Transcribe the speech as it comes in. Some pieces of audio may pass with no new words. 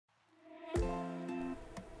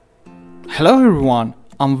Hello everyone,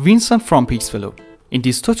 I'm Vincent from Pixfellow. In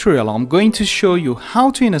this tutorial, I'm going to show you how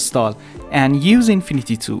to install and use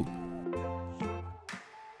Infinity tool.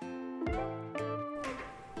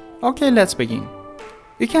 Okay, let's begin.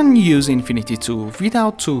 You can use Infinity tool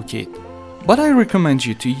without toolkit, but I recommend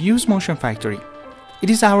you to use Motion Factory. It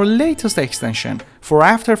is our latest extension for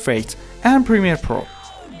After Effects and Premiere Pro.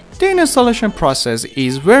 The installation process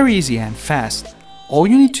is very easy and fast. All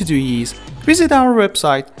you need to do is visit our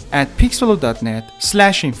website at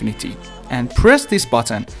pixfellow.net/infinity and press this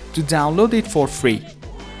button to download it for free.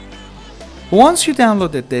 Once you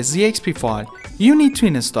downloaded the ZXP file, you need to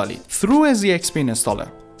install it through a ZXP installer.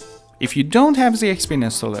 If you don't have ZXP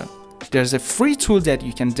installer, there's a free tool that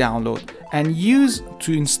you can download and use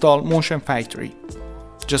to install Motion Factory.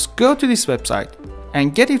 Just go to this website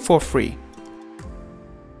and get it for free.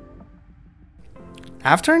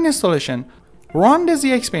 After installation, run the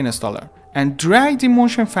ZXP installer and drag the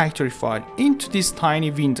Motion Factory file into this tiny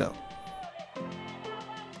window.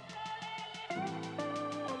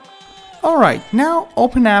 Alright, now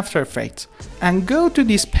open After Effects and go to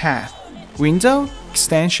this path, Window,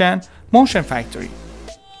 Extension, Motion Factory.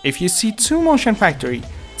 If you see two Motion Factory,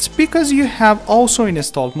 it's because you have also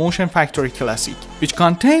installed Motion Factory Classic, which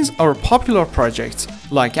contains our popular projects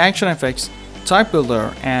like Action Effects, Type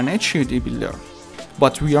Builder and HUD Builder.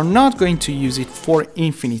 But we are not going to use it for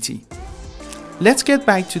Infinity. Let's get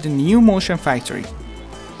back to the new Motion Factory.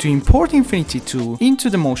 To import Infinity tool into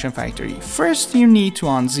the Motion Factory, first you need to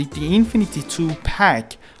unzip the Infinity tool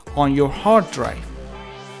pack on your hard drive.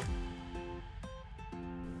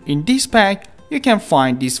 In this pack, you can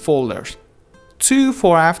find these folders. 2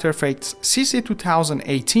 for After Effects CC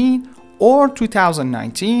 2018 or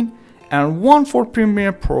 2019 and 1 for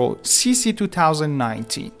Premiere Pro CC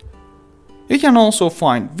 2019. You can also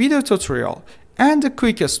find video tutorial and the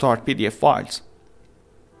quick start PDF files.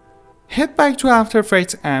 Head back to After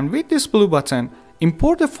Effects and with this blue button,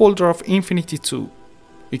 import the folder of Infinity tool.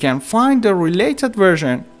 You can find the related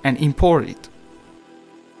version and import it.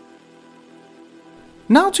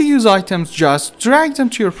 Now to use items, just drag them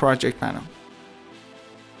to your project panel.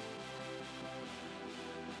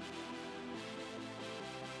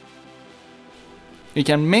 You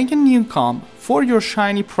can make a new comp for your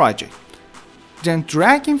shiny project. Then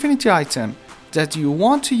drag Infinity item that you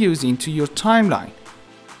want to use into your timeline.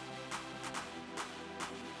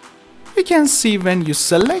 You can see when you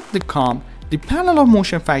select the comp, the panel of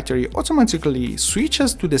Motion Factory automatically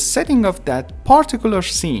switches to the setting of that particular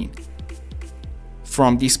scene.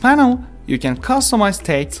 From this panel, you can customize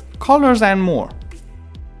text, colors and more.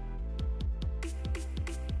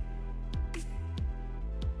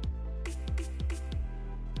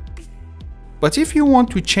 But if you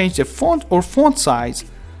want to change the font or font size,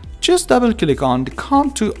 just double click on the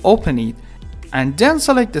comp to open it and then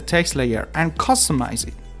select the text layer and customize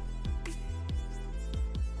it.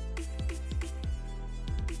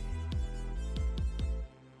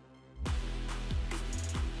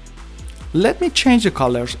 Let me change the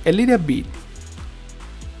colors a little bit.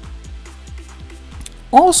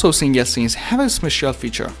 Also, single scenes have a special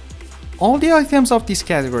feature. All the items of this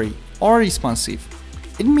category are responsive.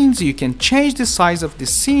 It means you can change the size of the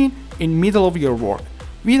scene in middle of your work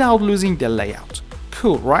without losing the layout.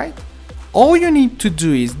 Cool, right? All you need to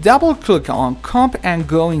do is double click on comp and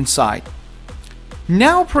go inside.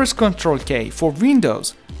 Now press Ctrl K for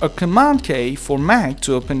Windows or Command K for Mac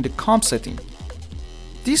to open the comp setting.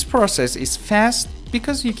 This process is fast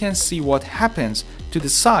because you can see what happens to the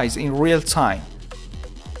size in real time.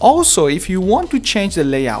 Also, if you want to change the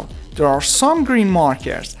layout, there are some green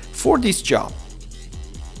markers for this job.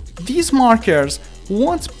 These markers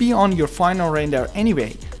won't be on your final render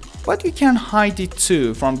anyway, but you can hide it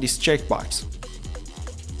too from this checkbox.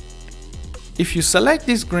 If you select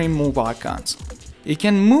these green move icons, you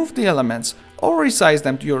can move the elements or resize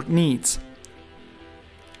them to your needs.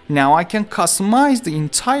 Now I can customize the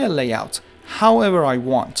entire layout however I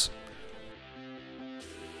want.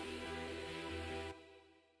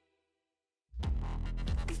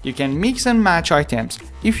 You can mix and match items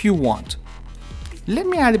if you want. Let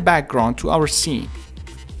me add a background to our scene.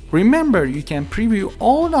 Remember, you can preview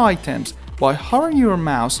all the items by hovering your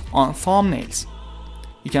mouse on thumbnails.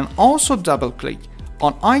 You can also double click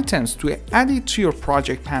on items to add it to your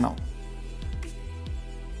project panel.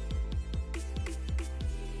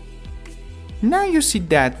 Now you see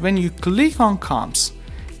that when you click on comps,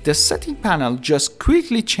 the setting panel just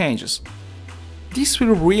quickly changes. This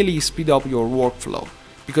will really speed up your workflow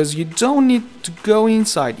because you don't need to go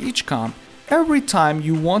inside each comp every time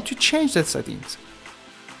you want to change the settings.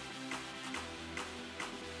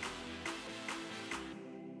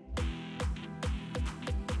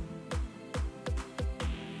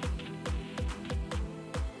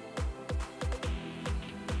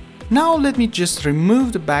 Now let me just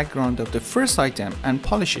remove the background of the first item and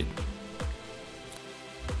polish it.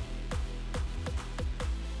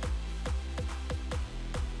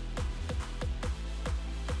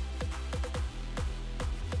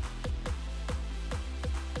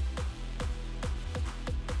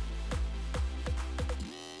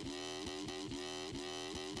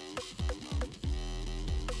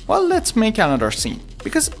 Well, let's make another scene,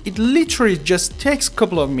 because it literally just takes a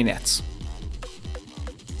couple of minutes.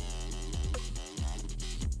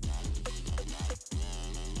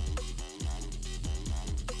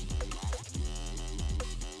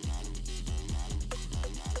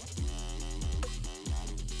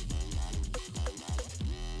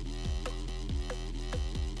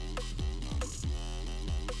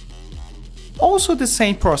 Also, the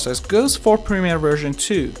same process goes for Premiere version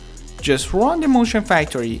 2. Just run the Motion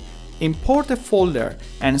Factory, import the folder,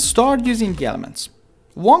 and start using the elements.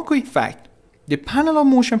 One quick fact, the panel of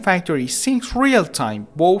Motion Factory syncs real-time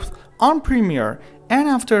both on Premiere and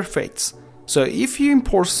After Effects. So if you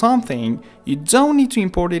import something, you don't need to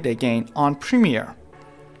import it again on Premiere.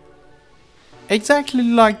 Exactly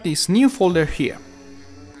like this new folder here.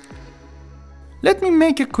 Let me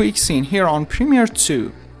make a quick scene here on Premiere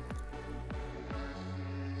 2.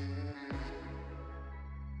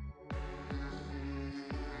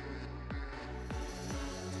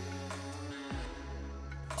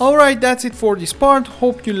 Alright, that's it for this part.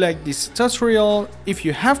 Hope you liked this tutorial. If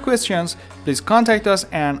you have questions, please contact us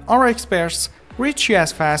and our experts reach you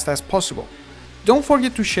as fast as possible. Don't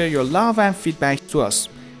forget to share your love and feedback to us.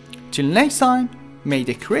 Till next time, may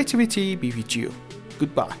the creativity be with you.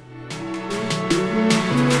 Goodbye.